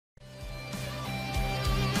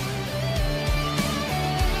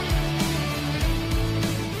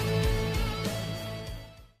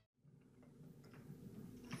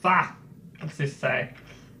Fuck! What's this say?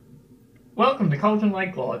 Welcome to Colton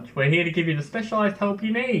Lake Lodge. We're here to give you the specialised help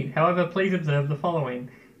you need. However, please observe the following.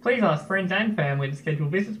 Please ask friends and family to schedule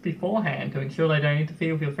visits beforehand to ensure they don't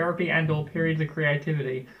interfere with your therapy and/or periods of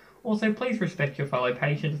creativity. Also, please respect your fellow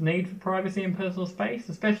patients' need for privacy and personal space,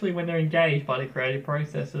 especially when they're engaged by the creative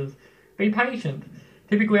processes. Be patient.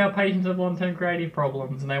 Typically, our patients have long-term creative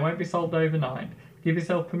problems, and they won't be solved overnight. Give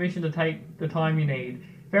yourself permission to take the time you need.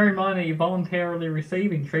 Bear in mind that you're voluntarily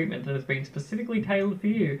receiving treatment that has been specifically tailored for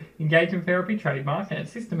you. Engagement therapy trademark and its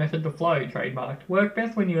system method to flow trademarked. Work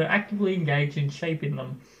best when you are actively engaged in shaping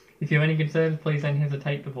them. If you have any concerns, please don't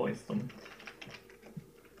hesitate to voice them.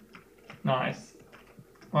 Nice.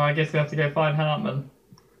 Well, I guess we have to go find Hartman.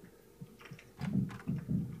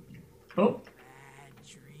 Oh.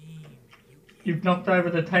 You've knocked over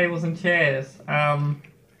the tables and chairs.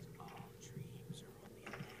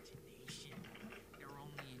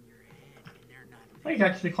 You can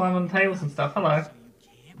actually climb on the tables and stuff. Hello. You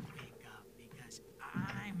can't wake up because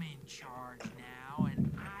I'm in charge now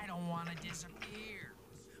and I don't want to disappear.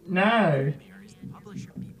 No. There is the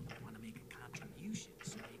publisher people who want to make a contribution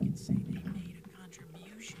so they can say they made a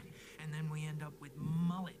contribution. And then we end up with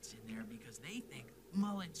mullets in there because they think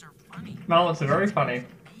mullets are funny. Mullets are very funny. It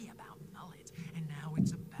used to be about mullets and now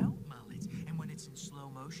it's about mullets. And when it's in slow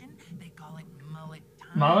motion, they call it mullet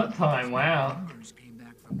time. Mullet time, wow. Numbers came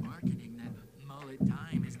back from marketing that mullet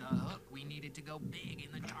time is the hook we needed to go big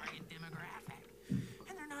in the target demographic.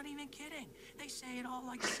 And they're not even kidding. They say it all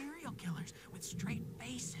like serial killers with straight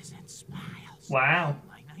faces and smiles. Wow.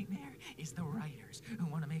 My nightmare is the writers who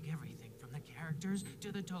want to make everything from the characters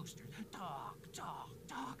to the toasters talk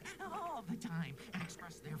all the time and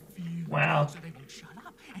express their feelings. Wow. So they won't shut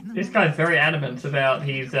up. And This guy's very adamant about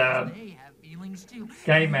his they have feelings too.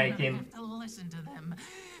 game And I making. have to listen to them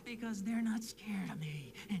because they're not scared of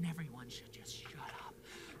me, and everyone should just shut up.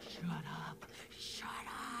 Shut up. Shut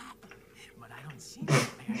up. But I don't see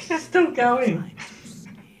nightmares. It's still going. I'm too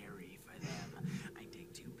scary for them. I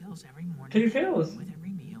take 2 pills every morning. 2 pills? With every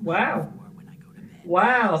meal. Wow. Before when I go to bed.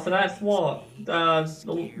 Wow, so that's what? 9.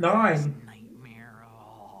 Nightmare.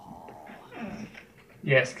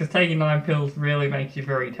 Yes, because taking 9 pills really makes you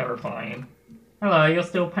very terrifying. Hello, you're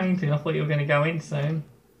still painting. I thought you were going to go in soon.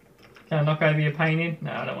 Can I knock over your painting?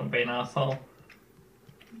 No, I don't want to be an asshole.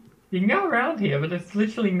 You can go around here, but there's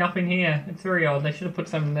literally nothing here. It's very odd. They should have put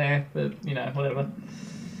something there, but, you know, whatever.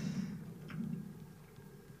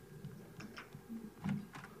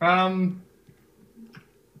 How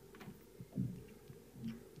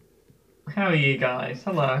are you guys?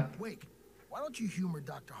 Hello. Wake, why don't you humor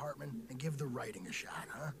Dr. Hartman and give the writing a shot,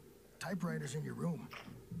 huh? Typewriter's in your room.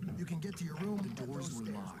 You can get to your room. The doors were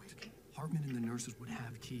locked. Hartman and the nurses would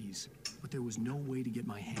have keys, but there was no way to get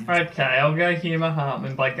my hands. Okay, I'll go humor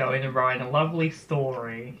Hartman by going and writing a lovely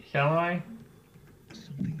story, shall I?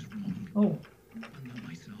 Something's wrong. Oh. I'm not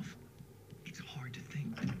myself. It's hard to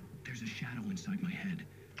think. There's a shadow inside my head.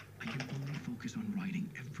 I can only focus on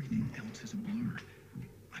writing. Everything else is a blur.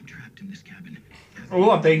 I'm trapped in this cabin.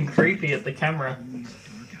 Oh, I'm being creepy at the camera. Only it's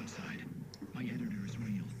dark outside. My editor is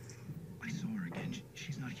real. I saw her again.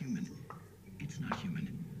 She's not human. It's not human.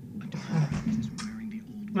 A dark presence is wearing the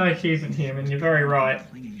old. No, she isn't human. You're very right.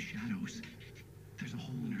 Clinging shadows. There's a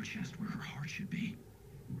hole in her chest where her heart should be.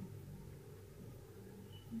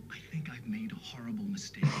 I think I've made a horrible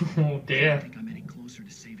mistake. Oh I dear. think I'm any closer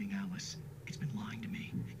to saving Alice. It's been lying to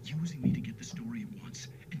me, using me to get the story it wants,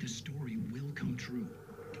 and the story will come true.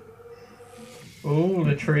 Oh,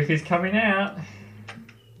 the truth is coming out.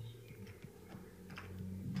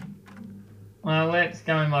 Well, let's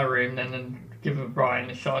go in my room then and give Brian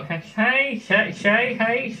a shot. Hey, Shay,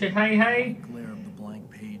 hey. The glare of the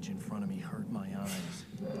blank page in front of me hurt my eyes.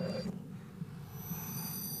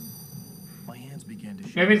 My hands began to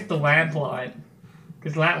shake. Maybe it's the lamplight.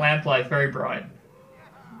 Because that lamplight is very bright.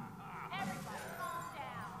 Everybody calm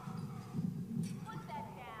down. Put that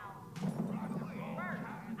down. Bert,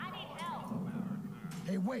 I need help.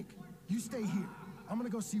 Hey, Wake, you stay here. I'm gonna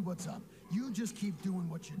go see what's up. You just keep doing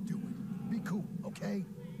what you're doing. Be cool, okay?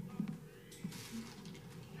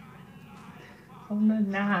 On the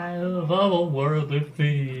night of a world of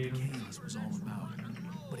thieves. This was all about,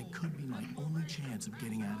 but it could be my only chance of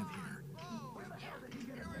getting out of here.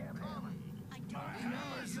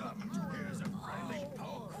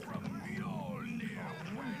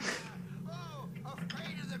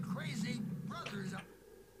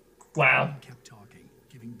 Wow. He kept talking,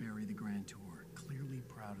 giving Barry the grand tour, clearly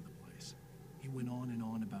proud of the place. He went on and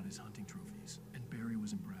on about his hunting trophies, and Barry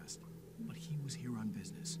was impressed. But he was here on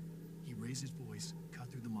business. He raised his voice, cut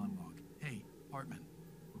through the monologue. Hey, Hartman,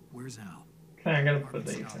 where's Al? Okay, I gotta put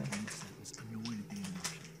Hartman these stopped in. mid-sentence, annoyed at the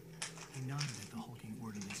interruption.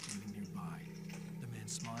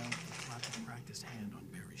 practiced hand on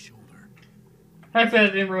Barry's shoulder. Hopefully I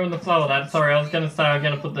didn't ruin the flow of that. Sorry, I was going to say I was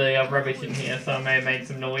going to put the rubbish in here, so I may have made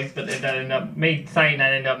some noise, but then that ended up, me saying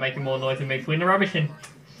that ended up making more noise than me putting the rubbish in.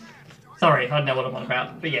 Sorry, I don't know what I'm on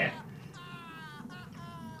about, but yeah.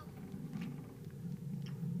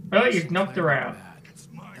 Oh, you've knocked her out.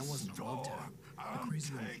 That wasn't a love tap. The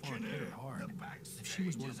crazy old fart hit her hard. If she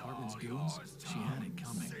was one of Hartman's goons, she had it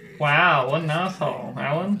coming. Wow, what an asshole,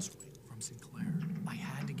 Alan. From Sinclair. I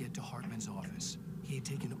had to get to Hartman's office. He had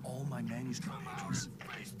taken all my manuscript pages.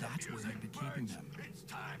 That's where I'd been keeping them. It's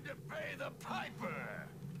time to pay the piper.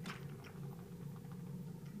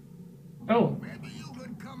 Oh, Maybe you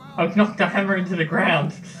could come out. I've knocked the hammer into the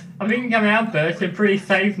ground. I think coming out first, we're pretty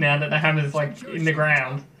safe now that the hammer's like in the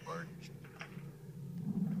ground.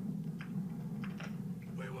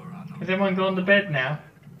 Has everyone gone to bed now?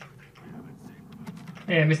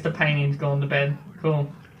 Yeah, Mr. Painting's gone to bed.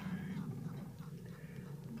 Cool.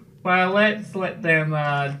 Well, let's let them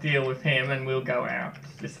deal with him and we'll go out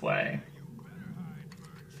this way.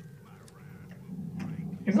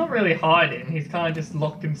 He's not really hiding, he's kind of just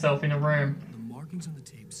locked himself in a room. The markings on the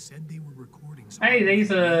tape said they were recordings. Hey,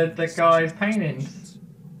 these are the guy's paintings.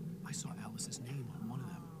 I saw Alice's name on one of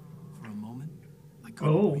them. For a moment, I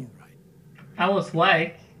couldn't Oh, breathe right. Alice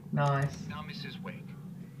Wake. Nice. Now, Mrs. Wake,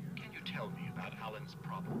 can you tell me about Alan's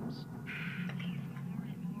problems? He's more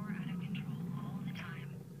and more out of control all the time.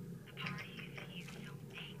 The parties, he's so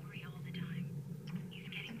angry all the time. He's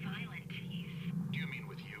getting violent. Do you mean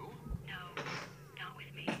with you? No, not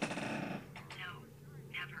with me. No,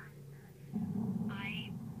 never.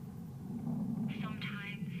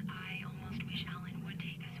 Sometimes I almost wish Alan would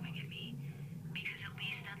take a swing at me, because at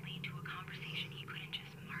least that'd lead to a conversation he couldn't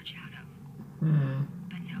just march out of.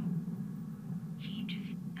 But no.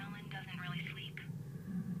 Alan doesn't really sleep.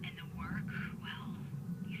 And the work, well,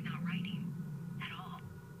 he's not writing at all.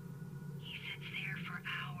 He sits there for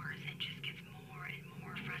hours and just gets more and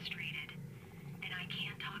more frustrated. And I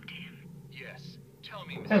can't talk to him. Yes. Tell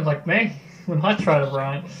me, Sounds like me when I try to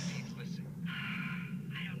write. Listen.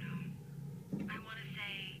 I don't know. I want to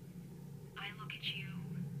say, I look at you,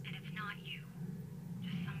 and it's not you.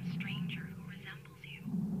 Just some stranger who resembles you.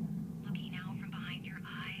 Looking out from behind your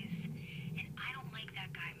eyes. And I don't like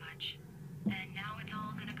that guy much. And now it's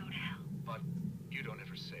all gonna go to hell. But you don't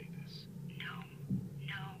ever say this. No.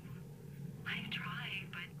 I've tried,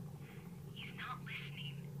 but he's not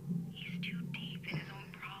listening. He's too deep in his own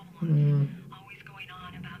problems. Always going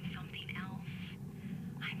on about something else.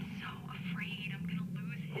 I'm so afraid I'm gonna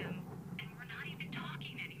lose him. And we're not even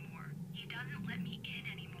talking anymore. He doesn't let me in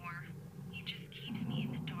anymore. He just keeps me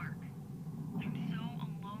in the dark. I'm so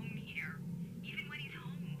alone here, even when he's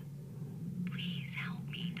home. Please help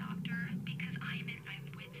me, Doctor, because I'm at my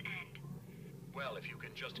wit's end. Well, if you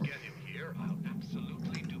can just get him here, I'll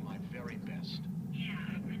absolutely do my very best. Yeah,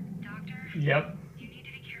 but Doctor, Yep. you need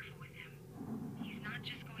to be careful with him. He's not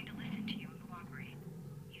just going to listen to you and cooperate.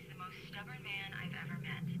 He's the most stubborn man I've ever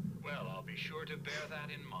met. Well, I'll be sure to bear that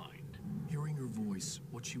in mind. Hearing her voice,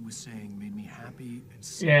 what she was saying made me happy and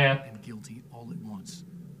sad Yeah. and guilty all at once.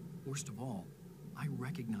 Worst of all, I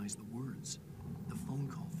recognized the words. The phone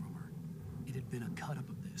call from her. It had been a cut-up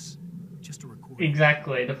of this. Just a recording.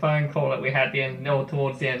 Exactly, the phone call that we had at the end, or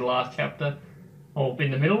towards the end of the last chapter. Or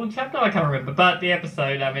in the middle of the chapter, I can't remember. But the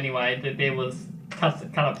episode, anyway, there was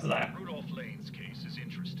cut-ups of that. Rudolph Lane's case is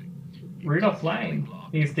interesting. Rudolph Lane?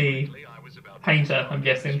 He's the painter, I'm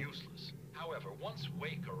guessing. Useless. However, once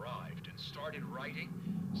Wake arrived and started writing,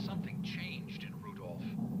 something changed in Rudolph.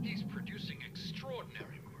 He's producing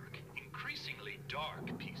extraordinary work, increasingly dark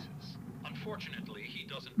pieces. Unfortunately, he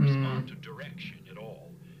doesn't respond to direction at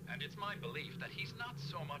all. And it's my belief that he's not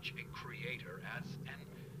so much a creator as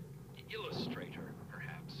an illustrator,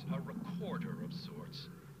 perhaps, a recorder of sorts.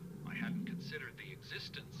 I hadn't considered the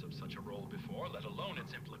existence of such a role before, let alone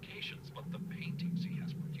its implications, but the paintings he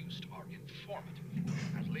has produced are informative.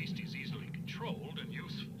 At least he's easily controlled and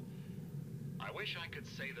useful. I wish I could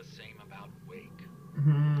say the same about Wake.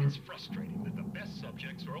 It's frustrating that the best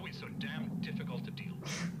subjects are always so damn difficult to deal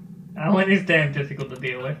with. Alan is damn difficult to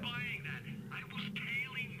deal with. Buying that. I was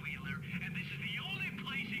tailing Wheeler, and this is the only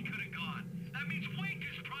place he could have gone. That means Wake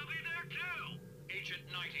is probably there too. Agent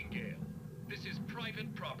Nightingale, this is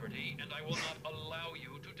private property, and I will not allow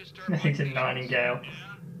you to disturb my Agent patients. Nightingale.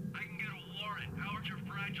 Yeah, I can get a warrant. How's your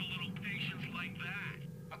fragile little patience like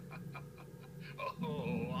that?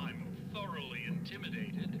 Oh, I'm thoroughly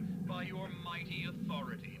intimidated by your mighty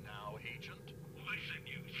authority now, Agent. Listen,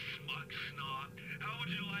 you smug snob. How would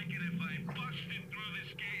you like it if I busted through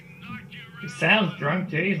this gate and knocked you He right sounds out? drunk,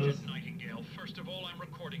 Jesus. Agent Nightingale, first of all, I'm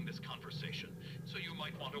recording this conversation, so you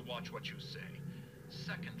might want to watch what you say.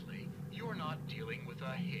 Secondly, you're not dealing with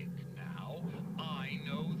a hick now. I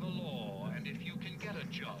know the law, and if you can get a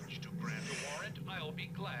judge to grant a warrant, I'll be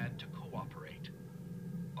glad to cooperate.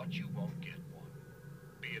 But you won't get one.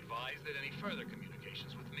 Be advised that any further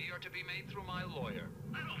communications with me are to be made through my lawyer.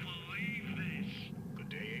 I don't believe this. Good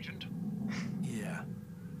day, Agent. Yeah.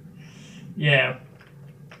 Yeah.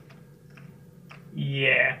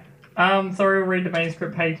 Yeah. Sorry, we'll read the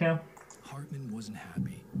manuscript page now. Hartman wasn't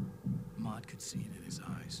happy. Maude could see it in his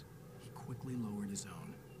eyes. He quickly lowered his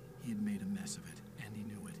own. He had made a mess of it, and he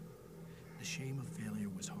knew it. The shame of failure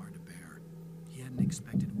was hard to bear. He hadn't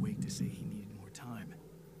expected Wake to say he needed more time,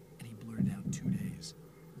 and he blurted out 2 days,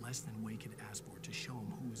 less than Wake had asked for, to show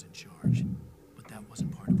him who was in charge. But that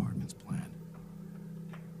wasn't part of Hartman's plan.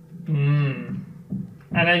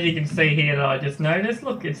 And as you can see here that I just noticed,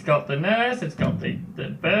 look, it's got the nurse, it's got the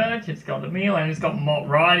birch, it's got the meal, and it's got Mott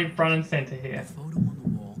right in front and center here. A photo on the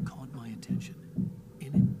wall caught my attention. In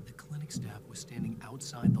it, the clinic staff was standing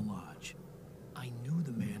outside the lodge. I knew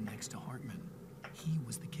the man next to Hartman. He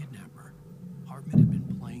was the kidnapper. Hartman had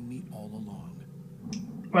been playing me all along.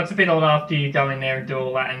 Well, it's a bit odd after you go in there and do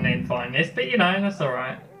all that and then find this, but you know, that's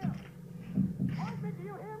alright.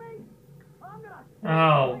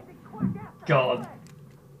 Oh, God.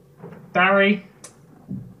 Barry?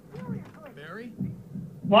 Barry?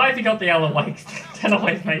 Why have you got the Alan Wake? That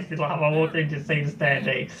always makes me laugh. I walked in to see the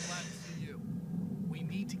standee. Glad to see you. We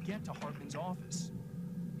need to get to Hartman's office.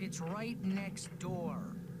 It's right next door.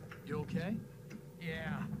 You okay?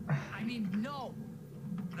 Yeah. I mean, no.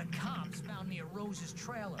 The cops found me at Rose's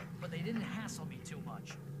trailer, but they didn't hassle me too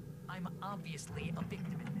much. I'm obviously a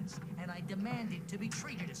victim in this, and I demanded to be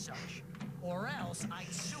treated as such. Or else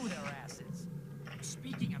I'd sue their asses.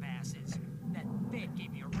 Speaking of asses, that vet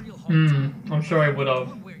gave me a real hard time. I'm sure I would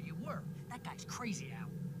have. Where you were. That guy's crazy out.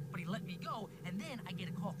 But he let me go, and then I get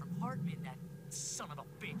a call from Hartman, that son of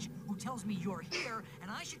a bitch, who tells me you're here,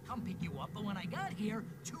 and I should come pick you up. But when I got here,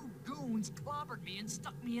 2 goons clobbered me and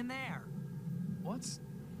stuck me in there. What's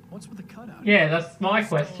with the cutout? Yeah, that's my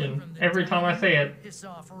question. Every time I see it. Piss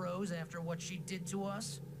off Rose after what she did to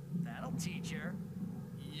us? That'll teach her.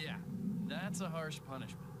 Yeah, that's a harsh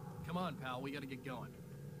punishment. Come on, pal, we gotta get going.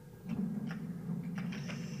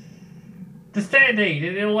 The standee,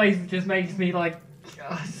 it always just makes me like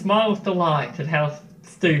smile with delight at how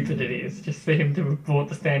stupid it is just for him to have brought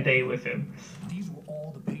the standee with him. These were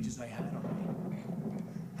all the pages I had on me.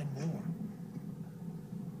 And more.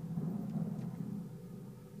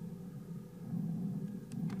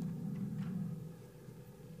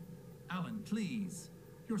 Alan, please.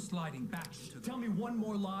 You're sliding back into the... Tell me one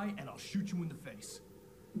more lie and I'll shoot you in the face.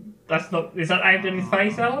 That's not. Is that aimed in his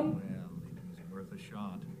face, Alan? Well, it was worth a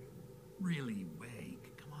shot. Really,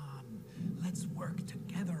 Wake, come on. Let's work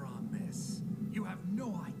together on this. You have no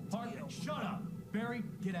idea... Hartman, shut up! Barry,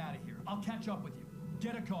 get out of here. I'll catch up with you.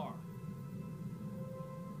 Get a car.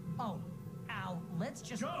 Oh, Al, let's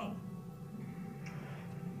just... Go!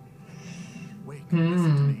 Wake,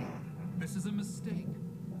 listen to me. This is a mistake.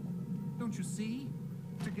 Don't you see?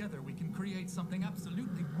 Together we can create something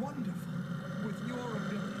absolutely wonderful. With your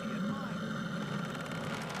ability in mind.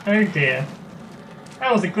 Oh dear.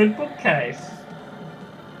 That was a good bookcase.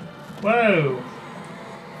 Whoa.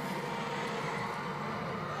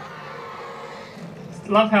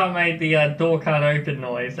 Love how it made the door can't open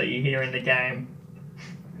noise that you hear in the game.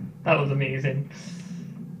 That was amusing.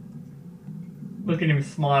 Look at him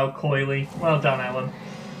smile coyly. Well done, Alan.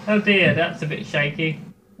 Oh dear, that's a bit shaky.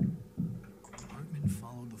 Hartman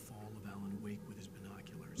followed the fall of Alan Wake with his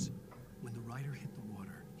binoculars. When the rider hit the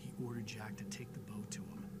water, he ordered Jack to take the boat to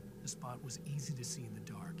him. The spot was easy to see in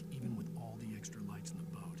the dark, even with all the extra lights in the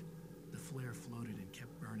boat. The flare floated and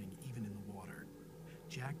kept burning even in the water.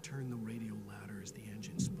 Jack turned the radio louder as the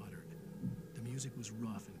engine sputtered. The music was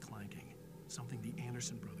rough and clanking, something the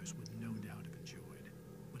Anderson brothers would no doubt have enjoyed.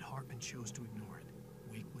 But Hartman chose to ignore it.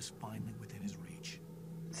 Wake was finally within his reach.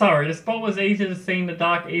 Sorry, the spot was easy to see in the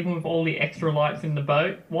dark even with all the extra lights in the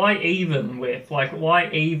boat. Why even with? Like, why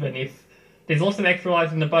even if there's lots of extra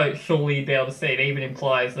lights in the boat, surely you'd be able to see it. It even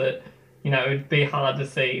implies that, you know, it would be hard to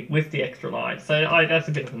see with the extra lights. So that's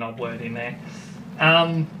a bit of an odd word in there.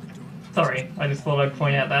 Sorry, I just thought I'd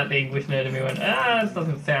point out that the English nerd in me went, this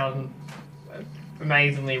doesn't sound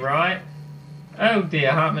amazingly right. Oh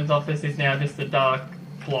dear, Hartman's office is now just a dark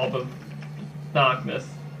blob of darkness.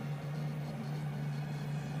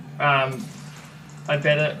 I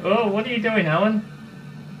better... Oh, what are you doing, Alan?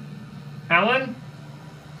 Alan?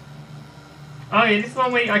 Oh yeah, this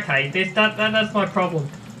one where... Okay, that's my problem.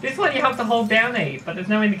 This one you have to hold down E, but there's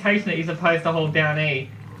no indication that you're supposed to hold down E.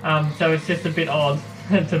 So it's just a bit odd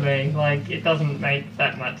to me. Like, it doesn't make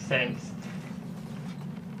that much sense.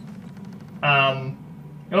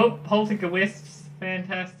 Oh, Poltergeist,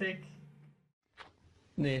 fantastic.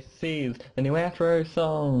 This is the new outro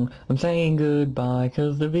song. I'm saying goodbye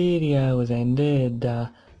 'cause the video has ended. Da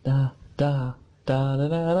da da da da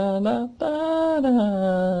da da da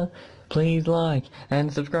da. Please like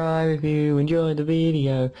and subscribe if you enjoyed the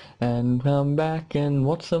video, and come back and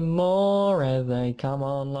watch some more as they come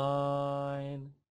online.